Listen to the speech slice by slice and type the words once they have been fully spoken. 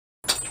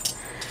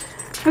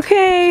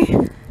Okay,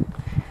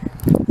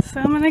 so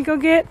I'm gonna go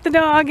get the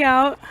dog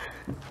out.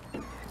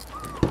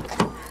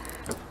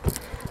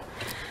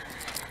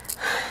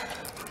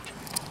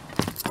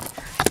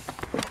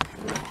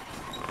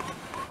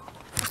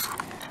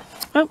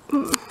 Oh,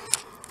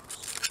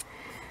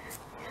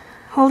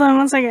 hold on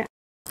one second.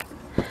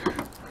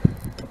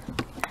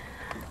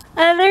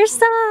 Other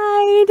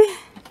side.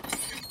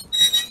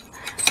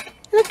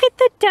 Look at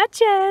the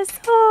Duchess.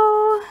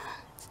 Oh,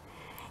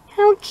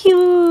 how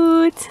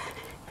cute.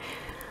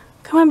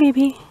 Come on,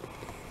 baby.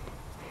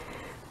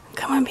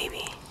 Come on,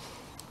 baby.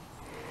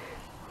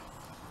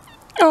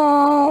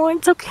 Oh,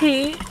 it's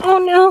okay. Oh,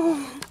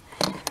 no.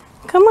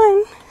 Come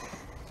on.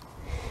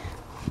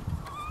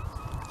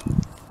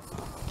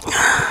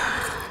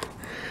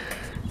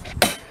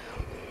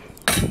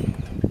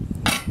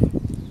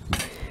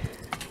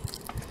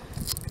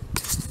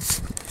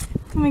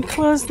 Let me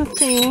close the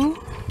thing.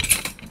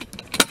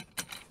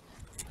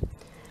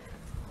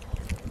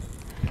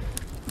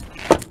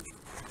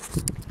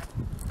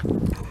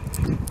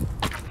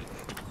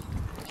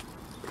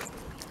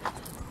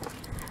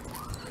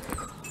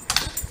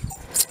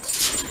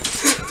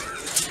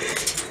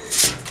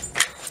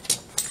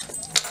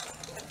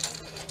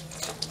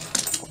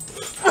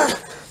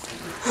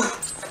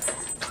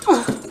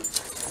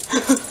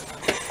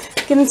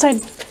 Get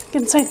inside.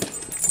 Get inside.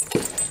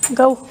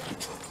 Go.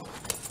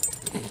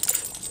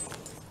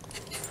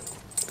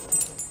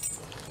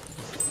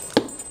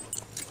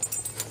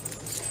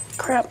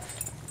 Crap.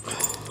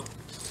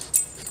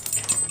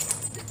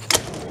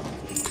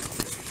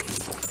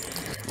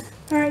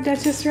 All right,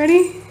 Duchess,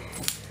 ready?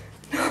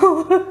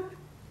 No.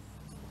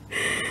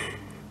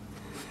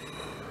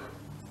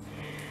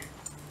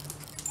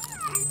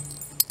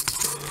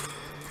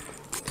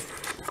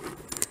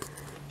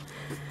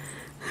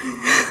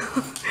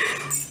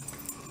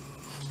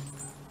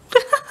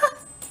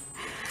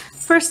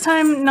 First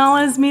time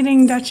Nala's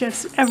meeting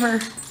Duchess ever.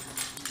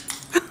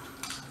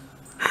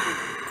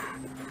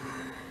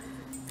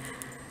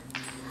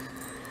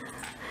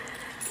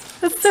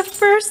 That's the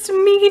first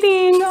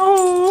meeting.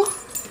 Oh,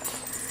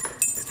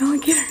 Nala,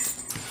 get her.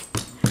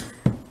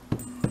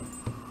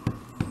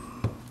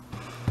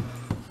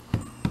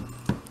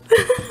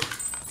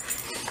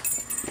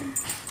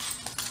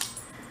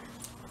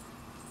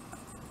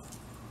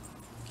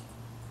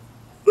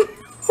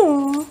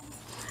 Oh,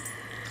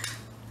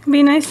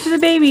 be nice to the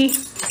baby.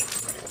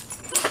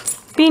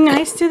 Be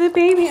nice to the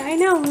baby. I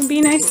know. Be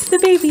nice to the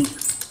baby.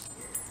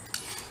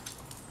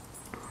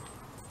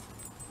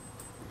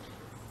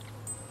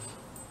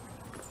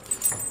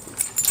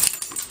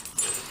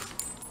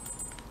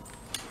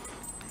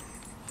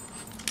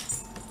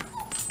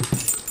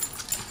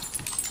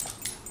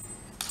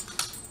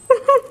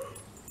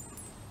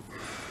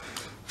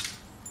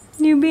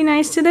 You be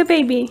nice to the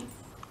baby.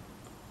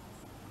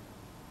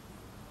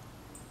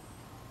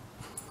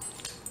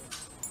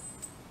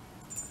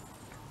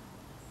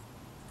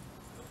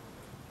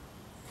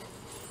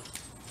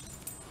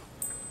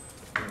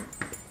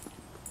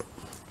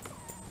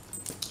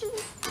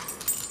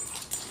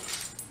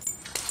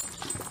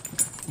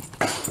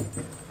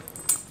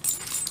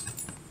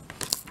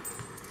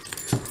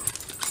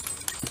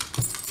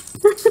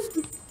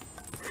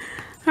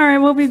 All right,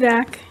 we'll be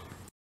back.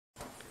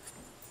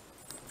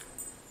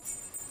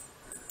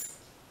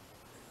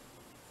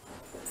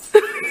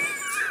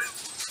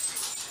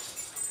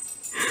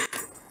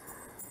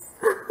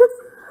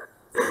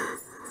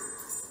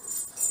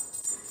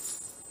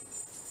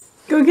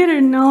 Go get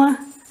her, Noah.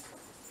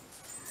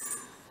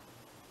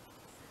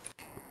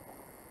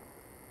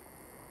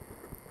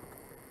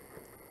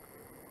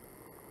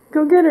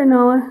 Go get her,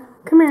 Noah.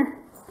 Come here.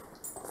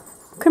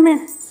 Come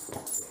here.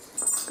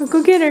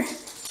 Go get her.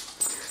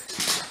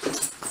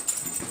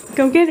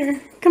 Go get her.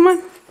 Come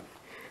on.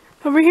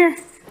 Over here.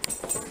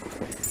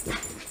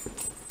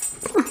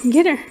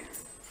 Get her.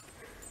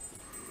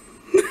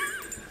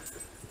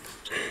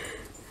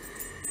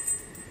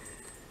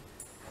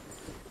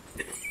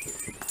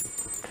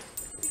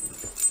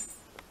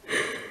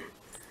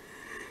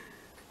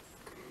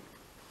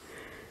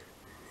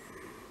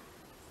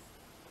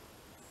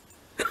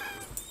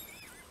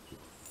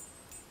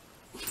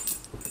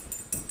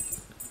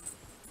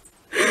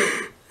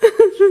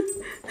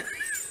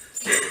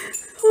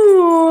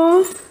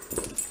 Aww.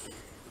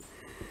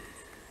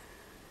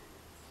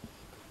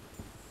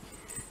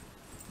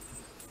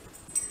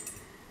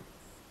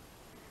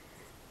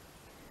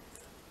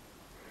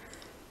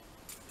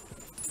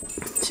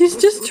 She's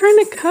just trying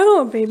to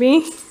cuddle,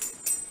 baby.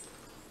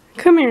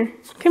 Come here.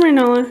 Come here,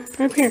 Nala.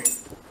 Right here.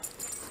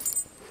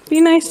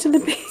 Be nice to the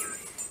baby.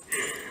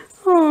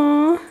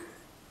 Aww.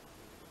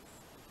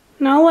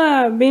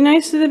 Nala, be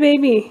nice to the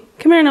baby.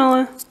 Come here,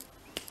 Nala.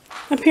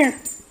 Up here.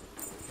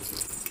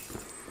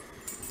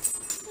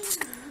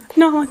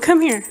 Nala,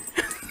 come here.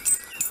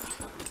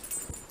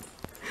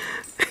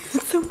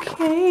 It's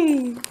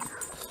okay.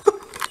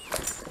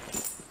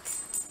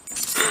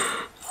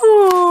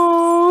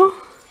 Aww.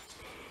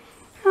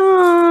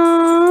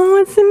 Aww.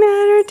 What's the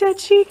matter,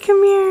 Dutchie?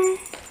 Come here.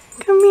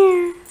 Come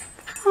here.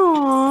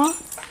 Aww.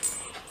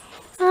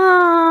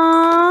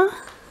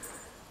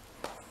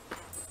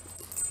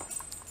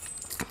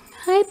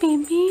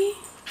 baby.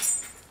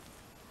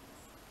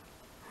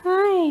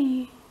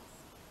 Hi.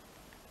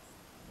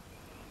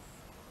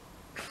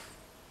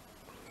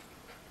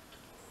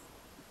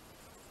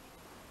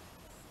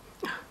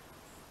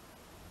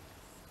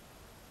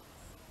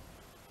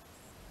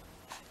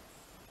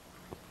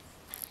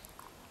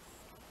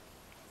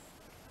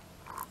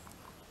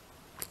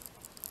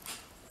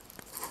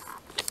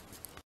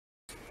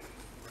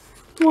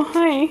 Well,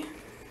 hi.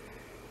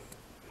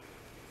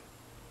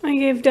 I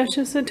gave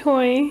Duchess a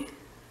toy.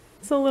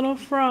 It's a little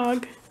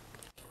frog.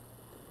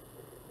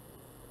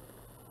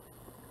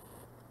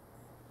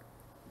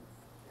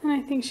 And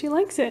I think she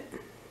likes it.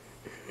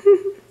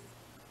 This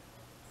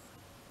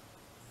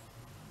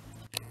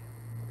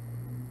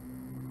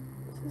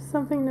is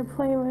something to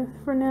play with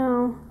for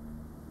now.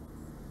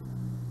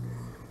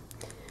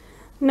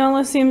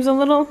 Nola seems a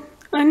little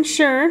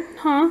unsure,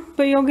 huh?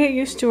 But you'll get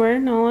used to her,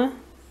 Nola.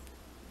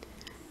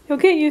 You'll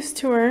get used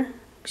to her.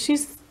 She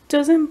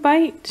doesn't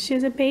bite.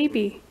 She's a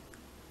baby.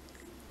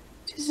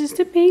 She's just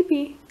a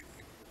baby.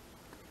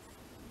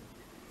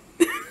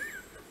 I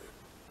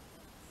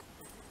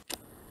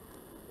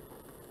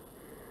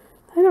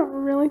don't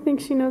really think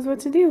she knows what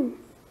to do.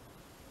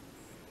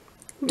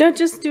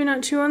 Duchess, do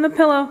not chew on the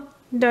pillow.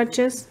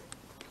 Duchess.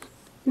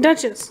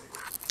 Duchess.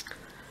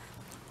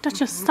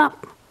 Duchess,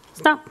 stop.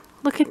 Stop.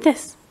 Look at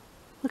this.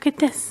 Look at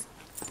this.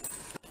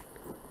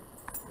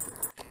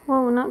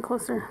 Whoa, not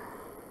closer.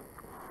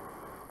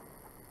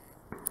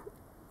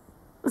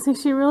 See,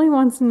 she really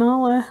wants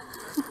Nala.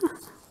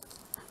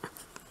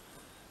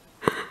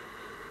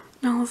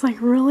 Nala's like,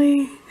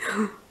 really?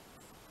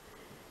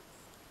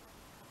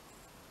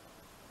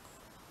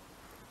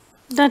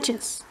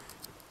 Duchess.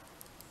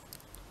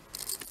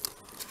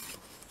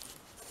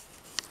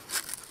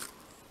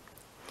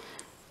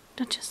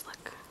 Duchess,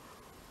 look.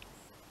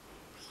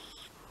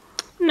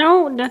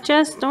 No,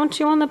 Duchess, don't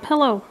chew on the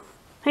pillow.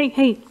 Hey,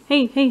 hey,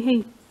 hey, hey,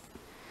 hey.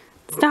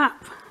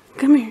 Stop.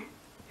 Come here.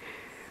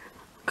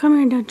 Come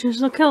here, Duchess.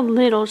 Look how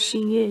little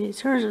she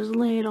is. Hers is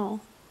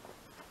little.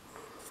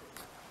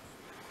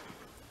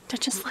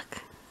 Duchess,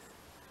 look.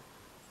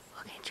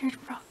 Look at your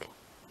frog.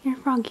 Your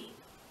froggy.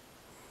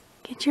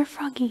 Get your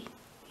froggy.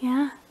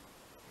 Yeah?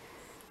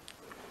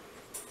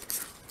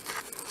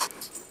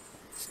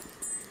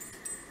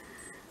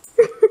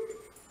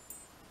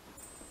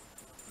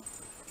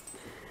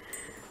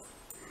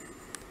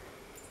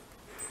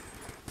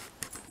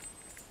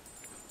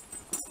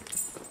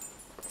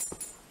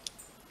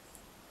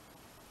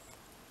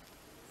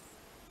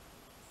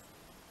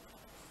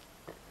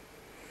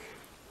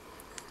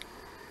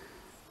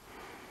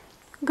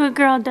 Good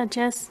girl,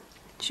 Duchess.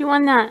 Chew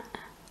on that.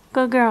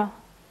 Good girl.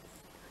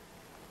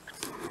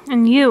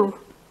 And you.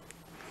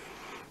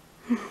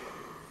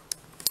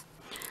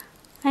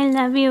 I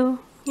love you.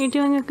 You're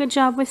doing a good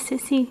job with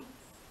Sissy.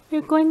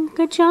 You're doing a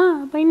good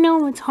job. I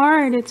know it's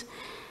hard.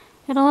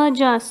 It'll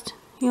adjust.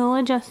 You'll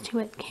adjust to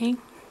it, okay?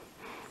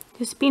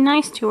 Just be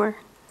nice to her.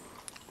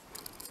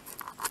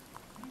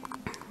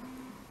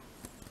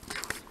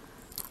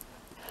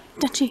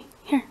 Dutchie,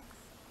 here.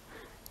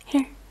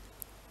 Here.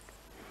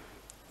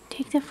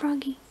 Take the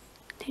froggy.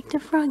 Take the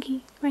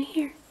froggy. Right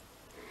here.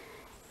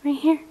 Right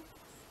here.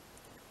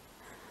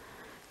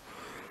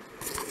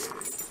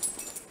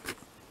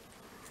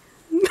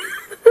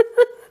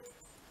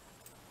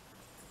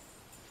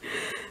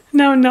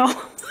 No, no.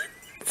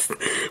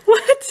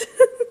 What?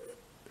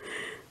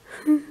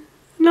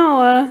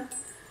 Noah.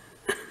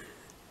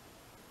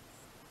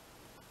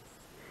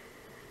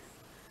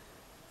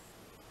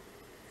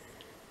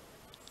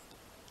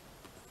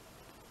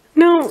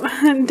 No,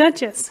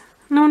 Duchess.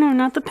 No, no,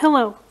 not the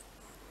pillow.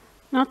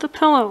 Not the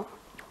pillow.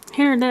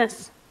 Here,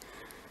 this.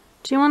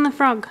 Chew on the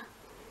frog.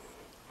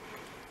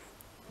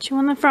 Chew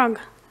on the frog.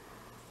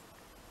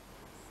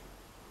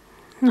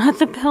 Not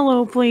the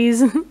pillow,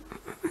 please.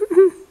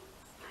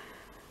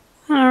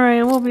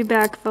 Alright, we'll be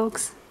back,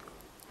 folks.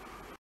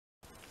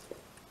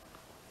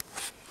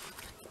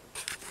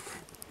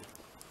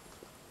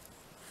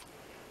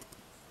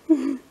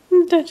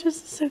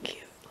 Duchess is so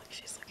cute. Look,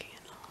 she's looking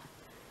at Nola.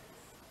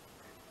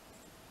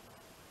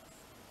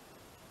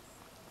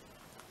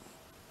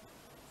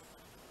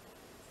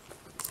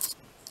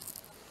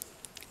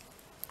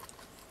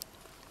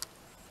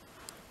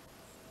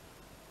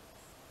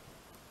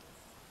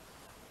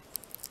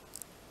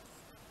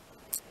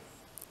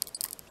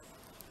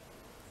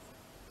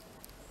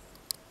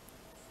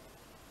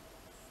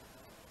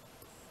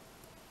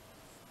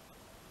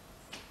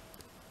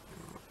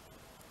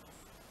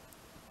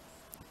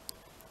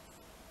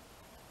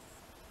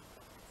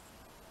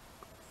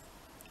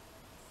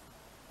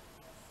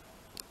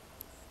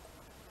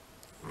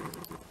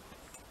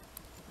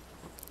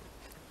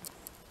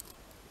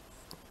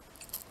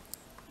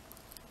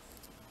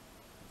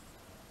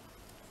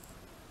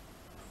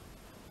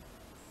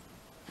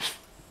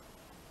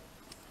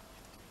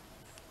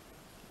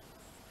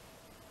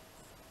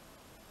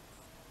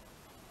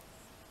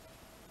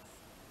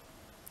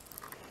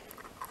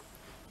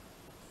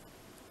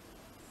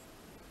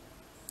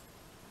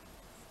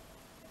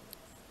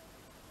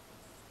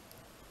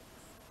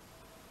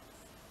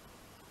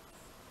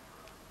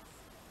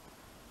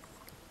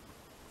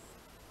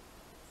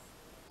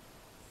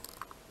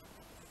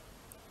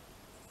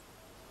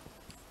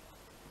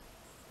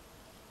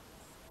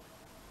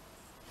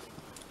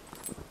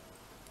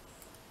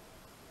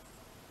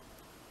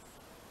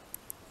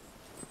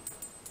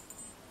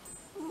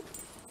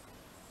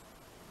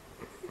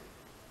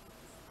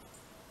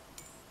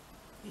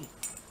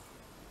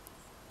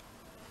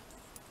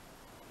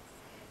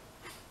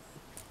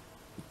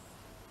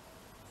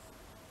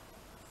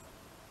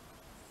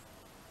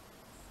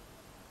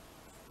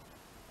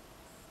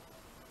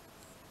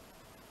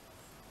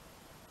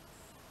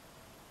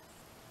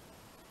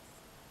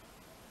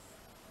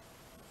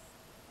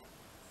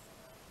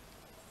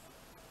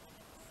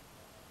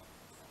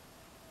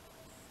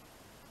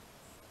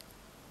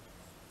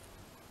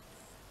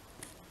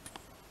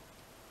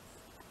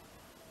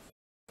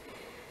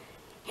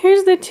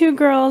 Here's the two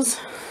girls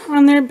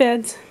on their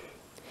beds.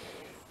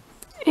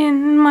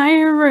 In my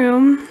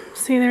room,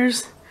 see,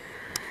 there's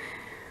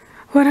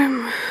what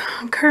I'm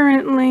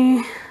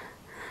currently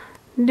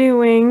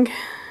doing.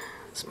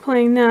 It's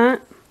playing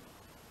that.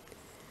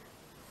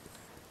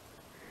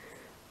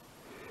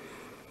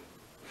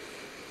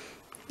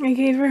 I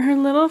gave her her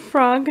little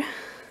frog.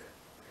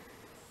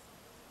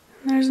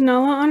 There's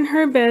Nala on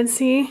her bed,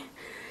 see?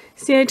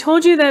 See, I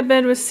told you that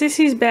bed was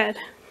Sissy's bed.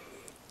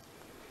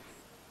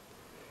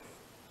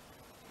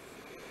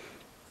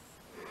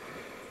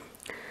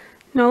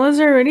 Nala's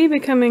already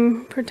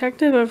becoming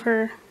protective of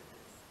her,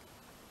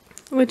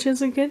 which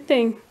is a good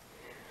thing.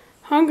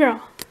 Huh,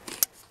 girl?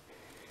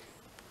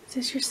 Is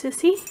this your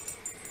sissy?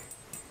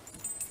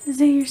 Is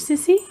it your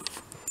sissy?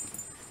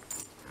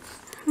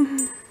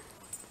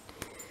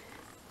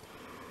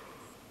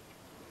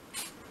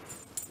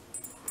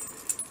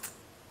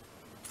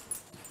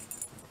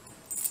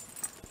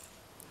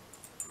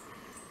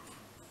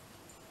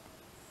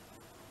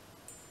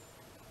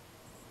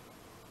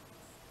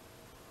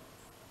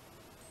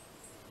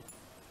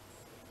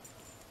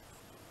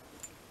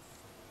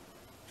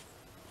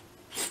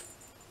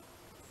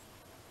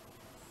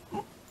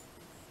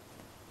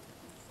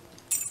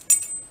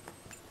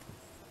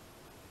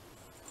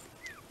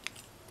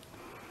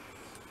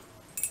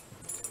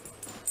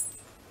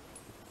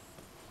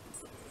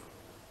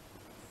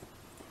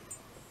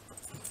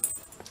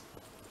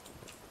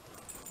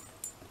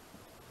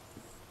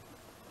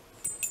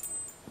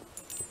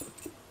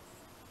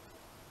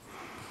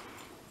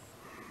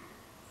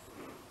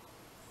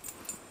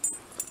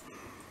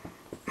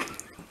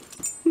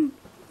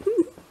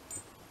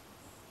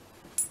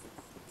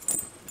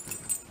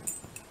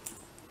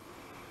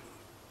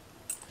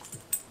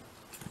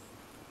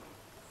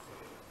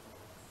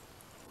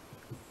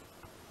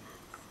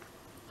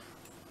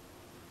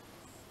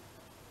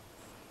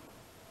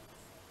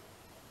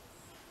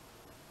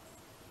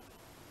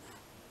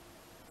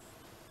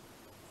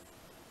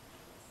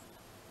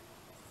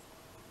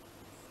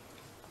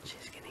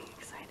 She's getting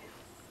excited.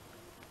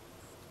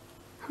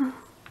 Huh,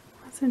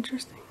 that's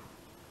interesting.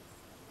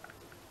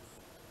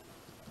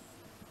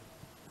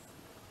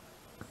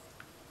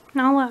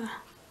 Nala.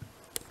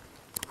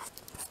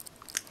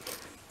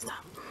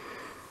 Stop.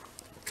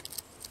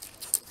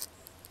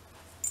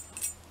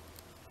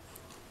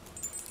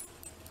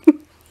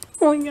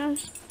 Oh my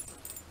gosh.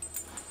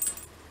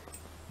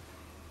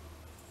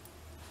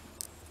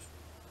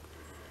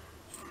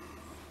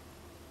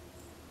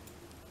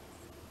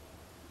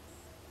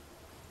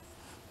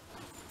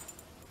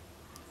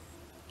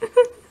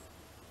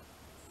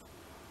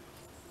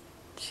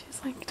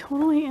 She's like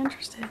totally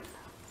interested.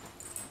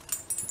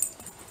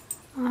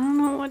 I don't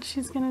know what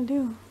she's gonna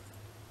do.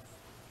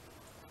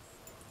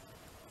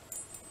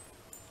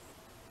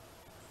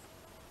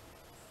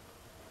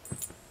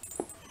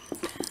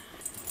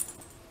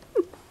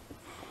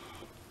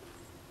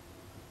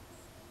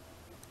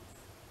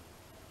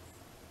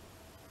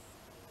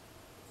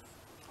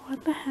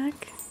 What the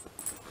heck?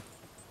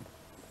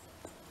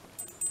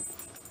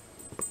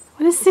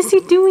 What is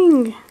Sissy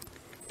doing?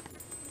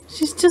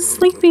 She's just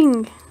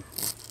sleeping.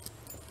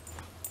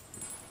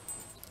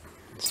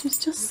 She's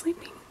just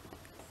sleeping.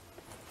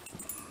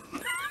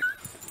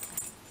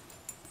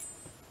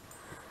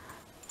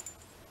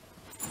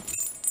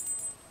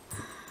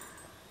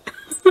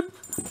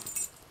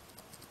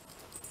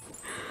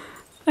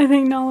 I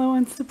think Nala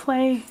wants to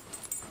play.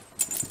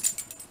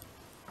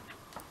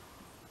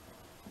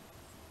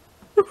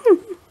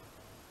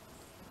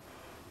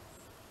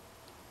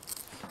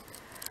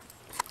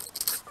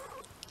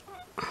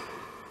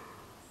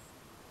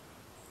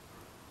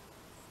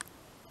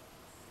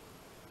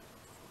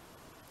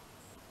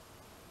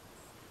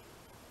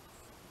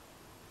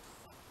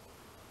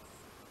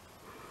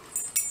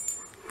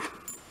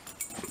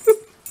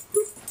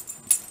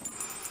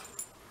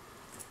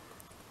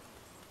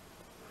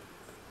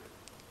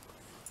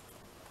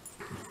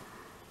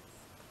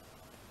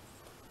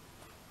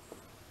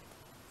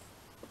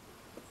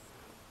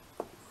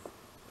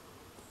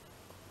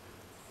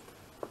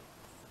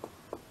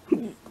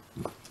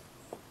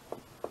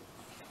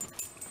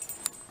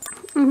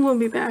 We'll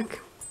be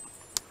back.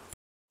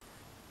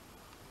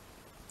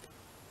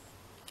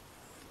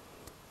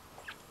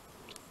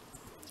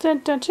 Is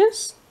that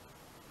Duchess?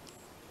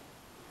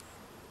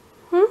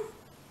 Hmm?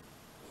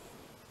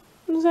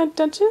 Is that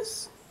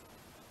Duchess?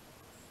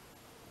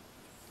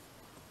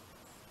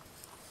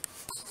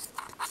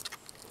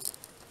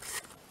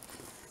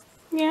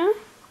 Yeah?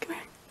 Come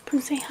here. Come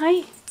say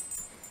hi.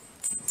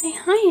 Say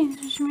hi.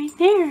 It's right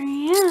there.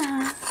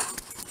 Yeah.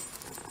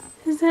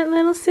 Is that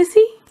little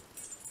sissy?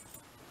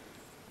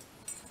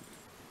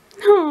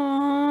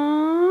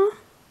 Aww.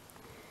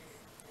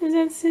 Is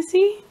that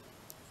Sissy?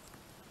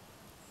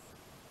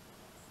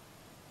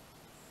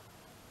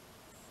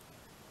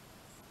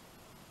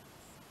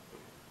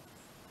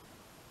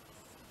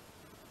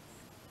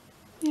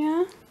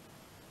 Yeah?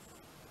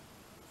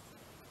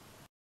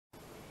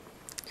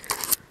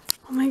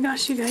 Oh my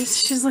gosh, you guys,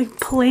 she's like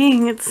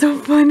playing. It's so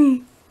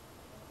funny.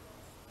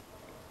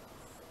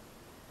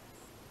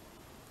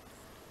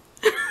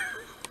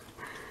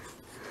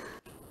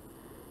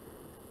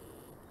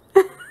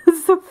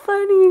 so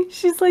funny.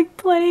 She's like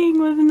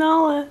playing with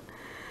Nala.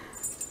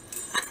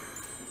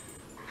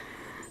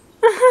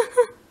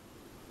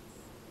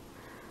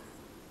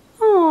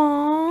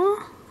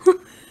 Aww.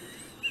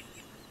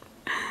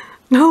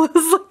 Nala's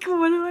like,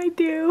 what do I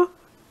do?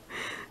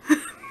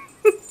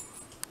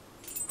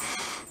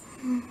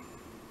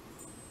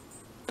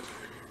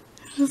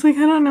 She's like,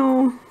 I don't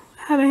know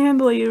how to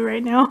handle you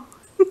right now.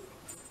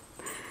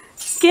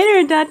 Get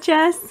her,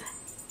 Duchess.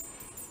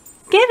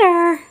 Get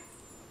her.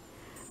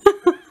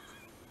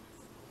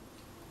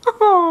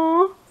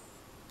 Aww.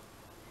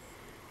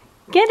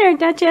 Get her,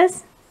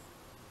 Duchess.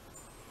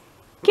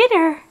 Get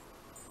her.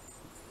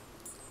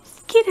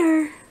 Get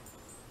her.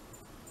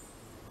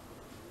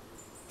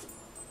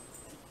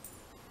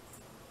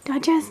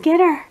 Duchess, get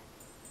her.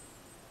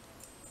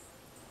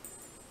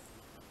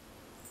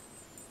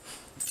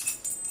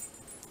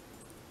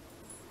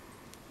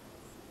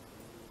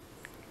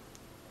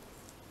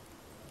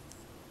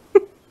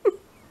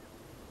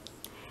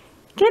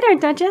 Get her,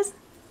 Duchess.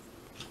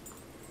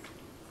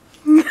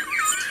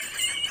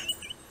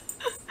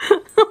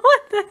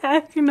 What the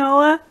heck,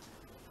 Nola?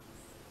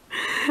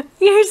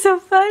 You're so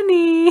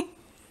funny.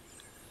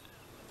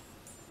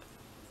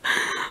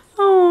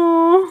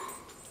 Oh,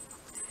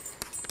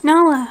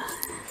 Nala,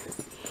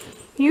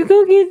 you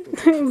go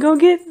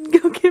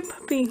get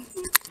Puppy.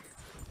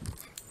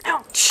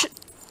 Ouch!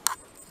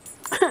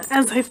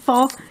 As I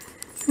fall.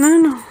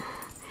 No.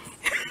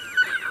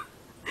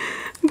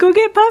 Go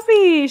get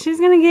Puppy. She's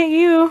gonna get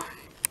you.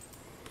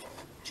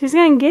 She's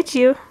gonna get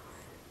you.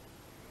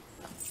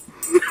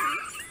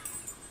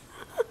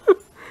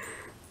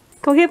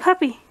 Go get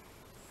Puppy.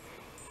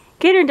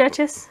 Get her,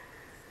 Duchess.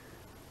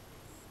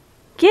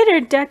 Get her,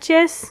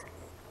 Duchess.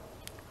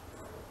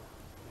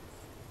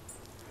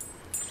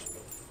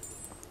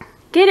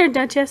 Get her,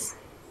 Duchess.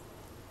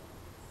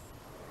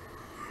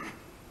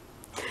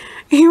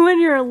 You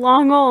and your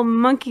long old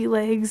monkey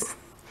legs.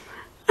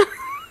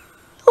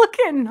 Look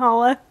at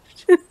Nala.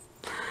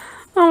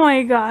 Oh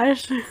my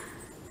gosh.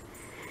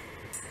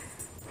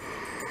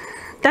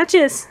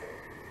 Duchess,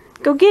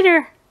 go get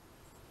her.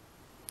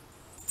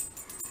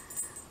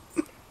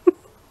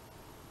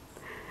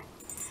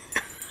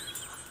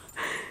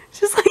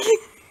 Just like...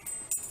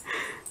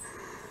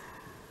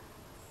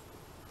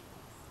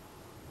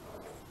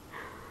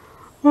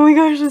 Oh my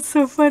gosh, that's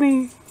so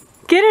funny.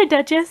 Get her,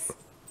 Duchess.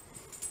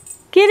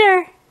 Get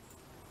her.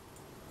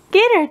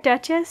 Get her,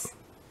 Duchess.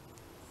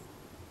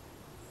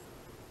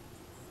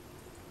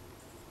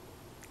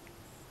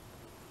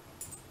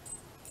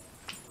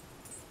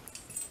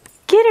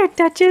 Get her,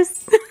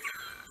 Duchess.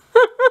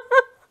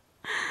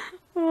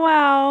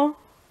 Wow.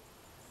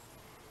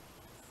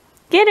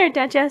 Get her,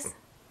 Duchess.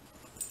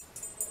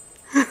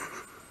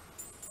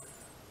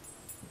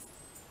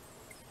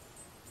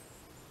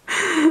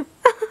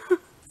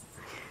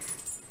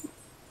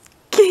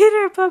 Get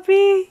her,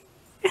 Puppy.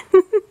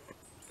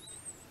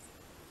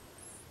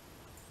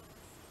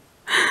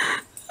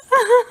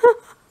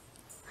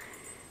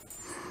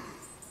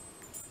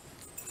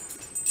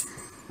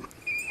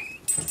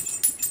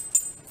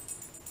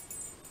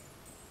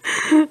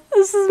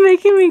 This is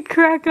making me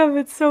crack up.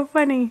 It's so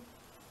funny.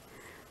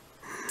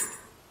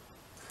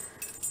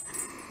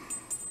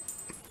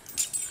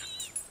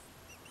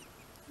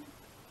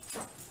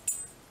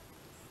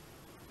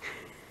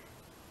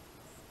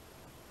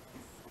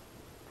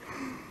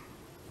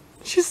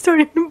 She's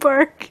starting to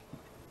bark.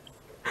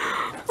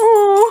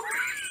 Oh.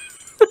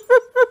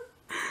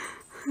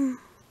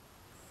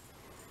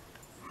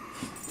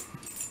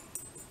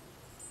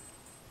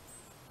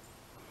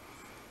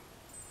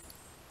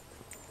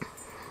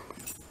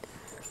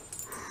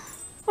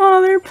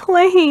 Oh, they're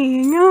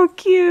playing. Oh,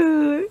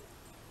 cute.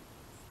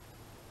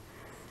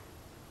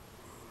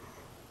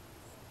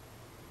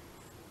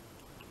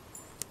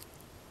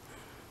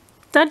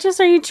 Duchess,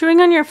 are you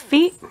chewing on your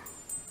feet?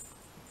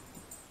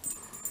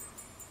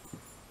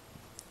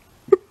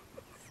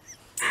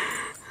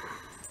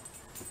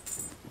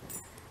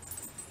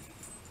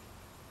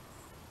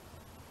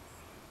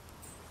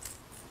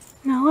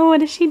 No,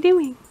 what is she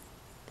doing?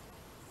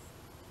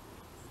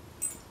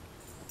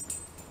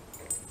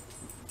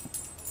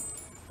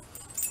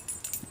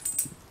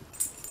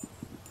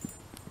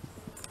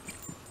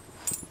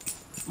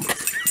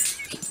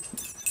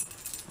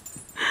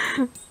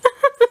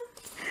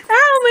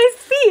 Ow, my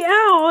feet!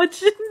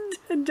 Ouch!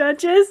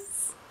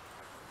 Duchess.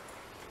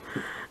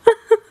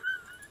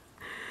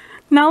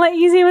 Nala,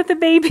 easy with the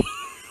baby.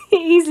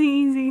 Easy,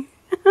 easy.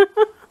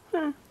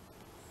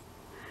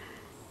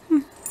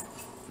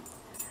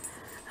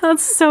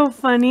 That's so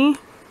funny.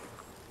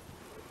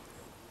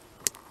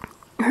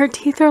 Her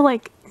teeth are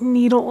like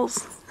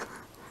needles.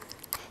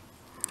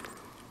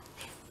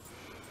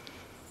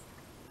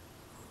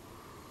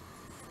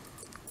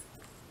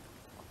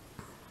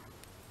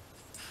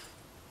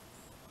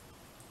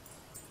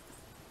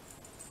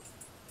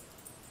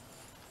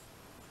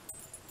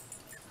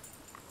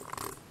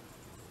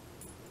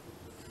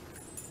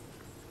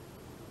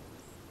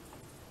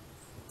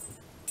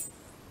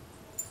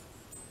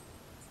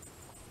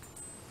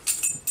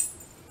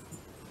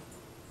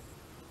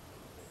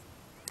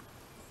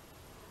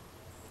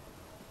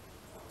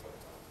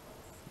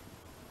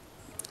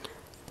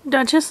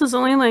 Duchess is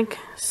only like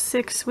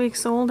 6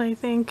 weeks old, I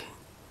think.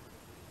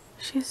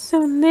 She's so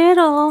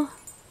little.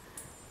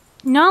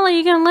 Nala,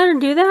 you gonna let her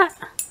do that?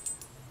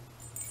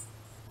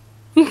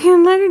 You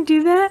can let her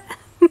do that?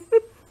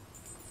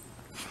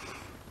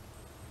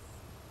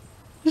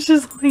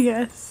 She's like,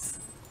 yes.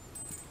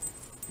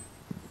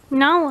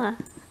 Nala.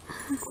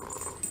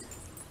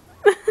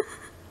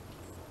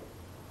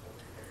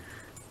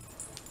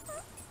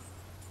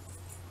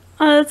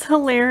 Oh, that's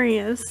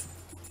hilarious.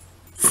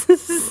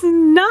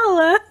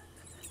 Nala.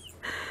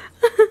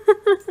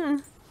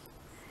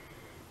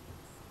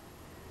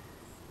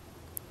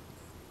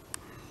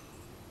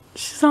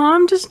 She's like,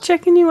 I'm just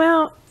checking you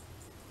out.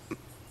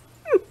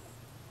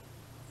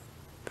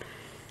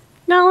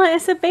 Nala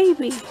is a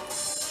baby.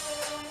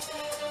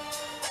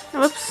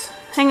 Whoops,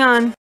 hang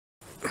on.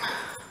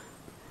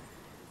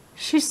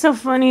 She's so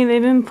funny,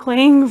 they've been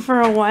playing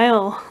for a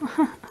while.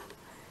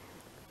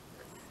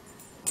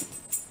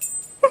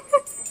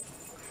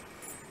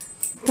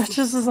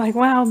 Duchess is like,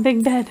 wow,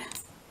 big bed.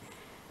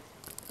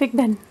 Big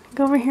bed.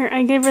 Go over here.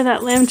 I gave her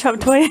that lamb chop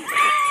toy. Nala,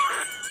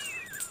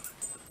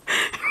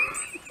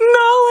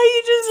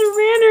 you just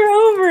ran her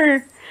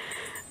over.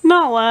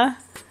 Nala.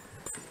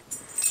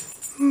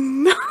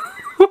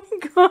 Oh my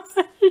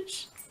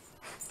gosh.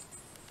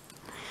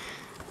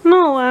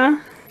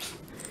 Nala.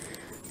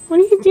 What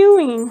are you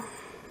doing?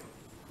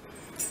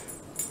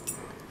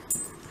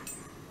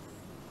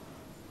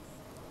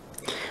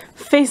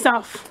 Face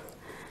off.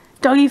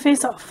 Doggy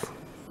face off.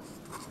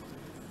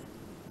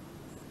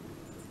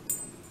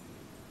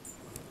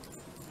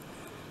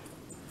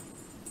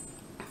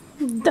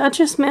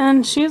 Duchess,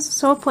 man, she's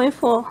so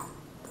playful.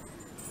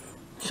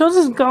 She'll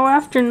just go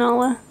after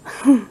Nala.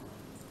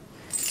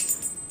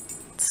 It's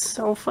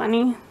so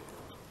funny.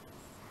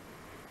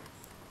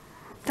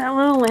 That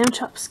little lamb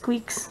chop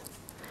squeaks.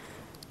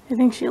 I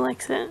think she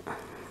likes it.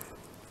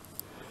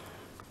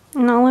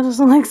 Nala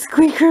doesn't like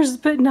squeakers,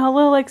 but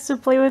Nala likes to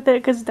play with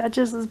it because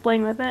Duchess is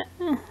playing with it.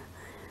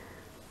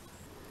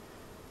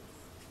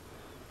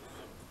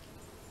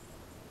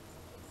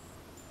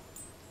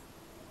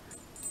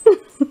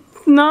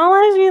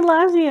 Nala, she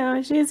loves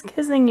you. She's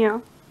kissing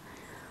you.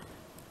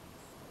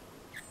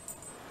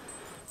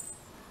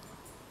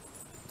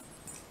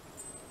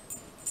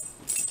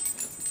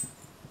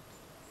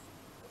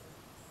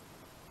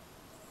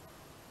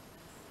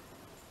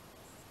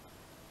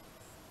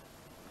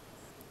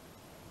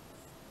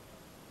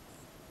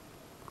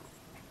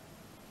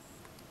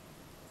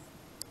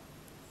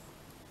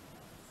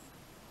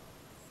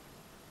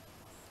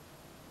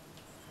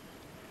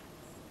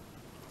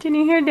 Can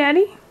you hear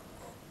Daddy?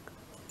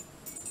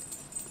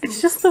 It's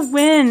just the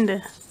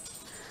wind.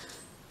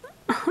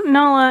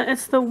 Nala,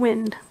 it's the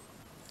wind.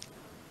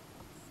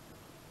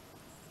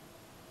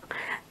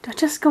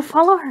 Duchess, go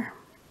follow her.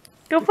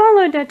 Go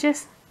follow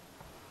Duchess.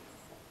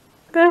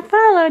 Go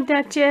follow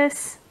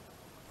Duchess.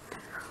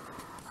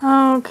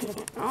 Okay,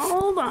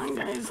 hold on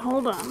guys,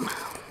 hold on.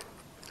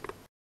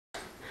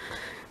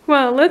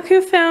 Well, look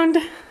who found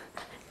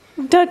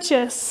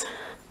Duchess.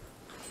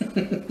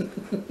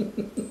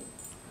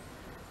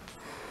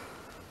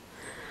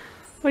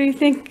 What do you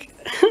think?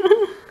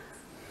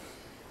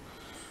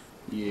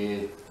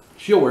 Yeah,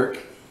 she'll work.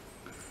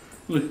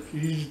 Look,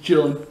 she's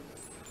chilling.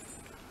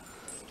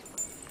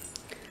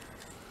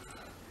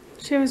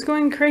 She was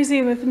going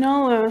crazy with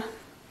Nala.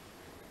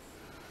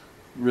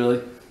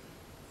 Really?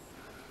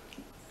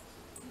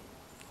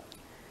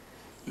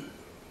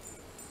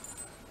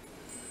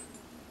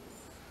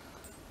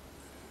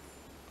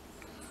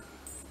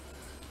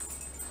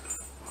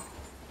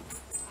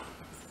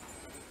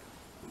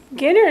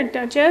 Get her,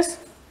 Duchess.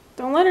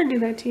 Don't let her do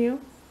that to you.